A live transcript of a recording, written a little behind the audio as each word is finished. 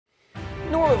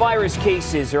Norovirus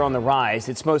cases are on the rise.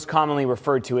 It's most commonly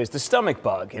referred to as the stomach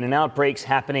bug, and an outbreak's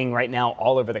happening right now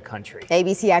all over the country.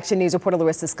 ABC Action News reporter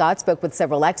Larissa Scott spoke with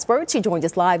several experts. She joins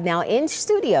us live now in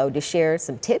studio to share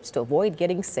some tips to avoid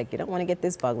getting sick. You don't want to get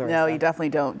this bug, Larissa. No, you definitely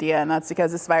don't, Dia, and that's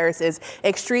because this virus is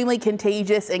extremely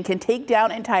contagious and can take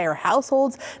down entire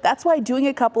households. That's why doing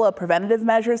a couple of preventative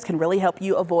measures can really help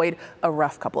you avoid a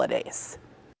rough couple of days.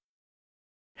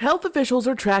 Health officials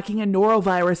are tracking a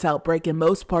norovirus outbreak in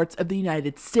most parts of the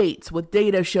United States, with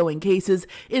data showing cases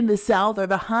in the South are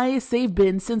the highest they've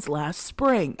been since last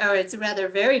spring. It's rather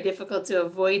very difficult to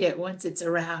avoid it once it's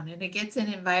around, and it gets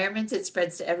in environments, it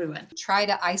spreads to everyone. Try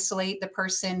to isolate the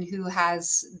person who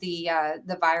has the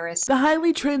virus. The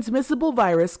highly transmissible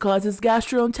virus causes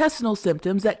gastrointestinal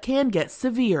symptoms that can get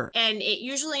severe. And it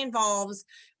usually involves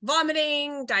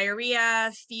vomiting,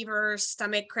 diarrhea, fever,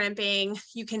 stomach cramping.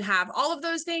 You can have all of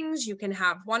those things. You can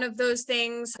have one of those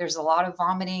things. There's a lot of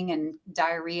vomiting and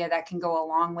diarrhea that can go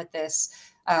along with this.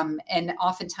 And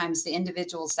oftentimes the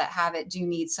individuals that have it do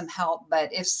need some help.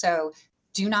 But if so,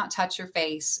 do not touch your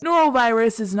face.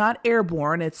 Norovirus is not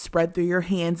airborne. It's spread through your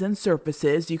hands and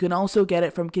surfaces. You can also get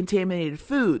it from contaminated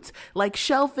foods like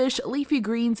shellfish, leafy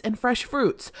greens, and fresh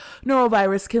fruits.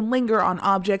 Norovirus can linger on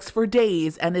objects for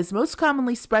days and is most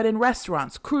commonly spread in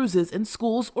restaurants, cruises, and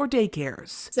schools or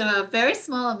daycares. So a very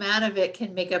small amount of it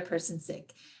can make a person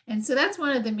sick. And so that's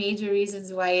one of the major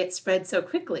reasons why it spreads so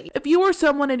quickly. If you or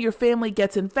someone in your family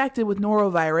gets infected with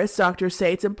norovirus, doctors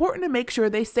say it's important to make sure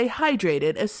they stay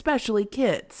hydrated, especially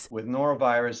kids. With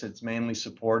norovirus, it's mainly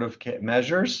supportive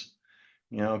measures.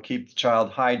 Keep the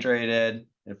child hydrated.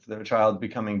 If the child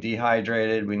becoming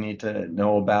dehydrated, we need to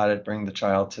know about it, bring the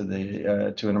child to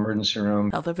an emergency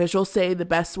room. Health officials say the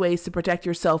best ways to protect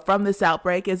yourself from this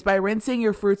outbreak is by rinsing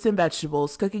your fruits and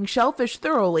vegetables, cooking shellfish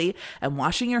thoroughly, and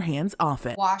washing your hands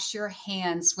often. Wash your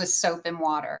hands with soap and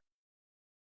water.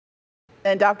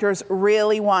 And doctors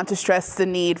really want to stress the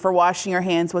need for washing your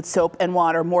hands with soap and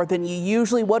water more than you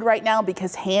usually would right now,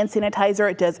 because hand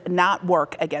sanitizer does not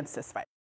work against this virus.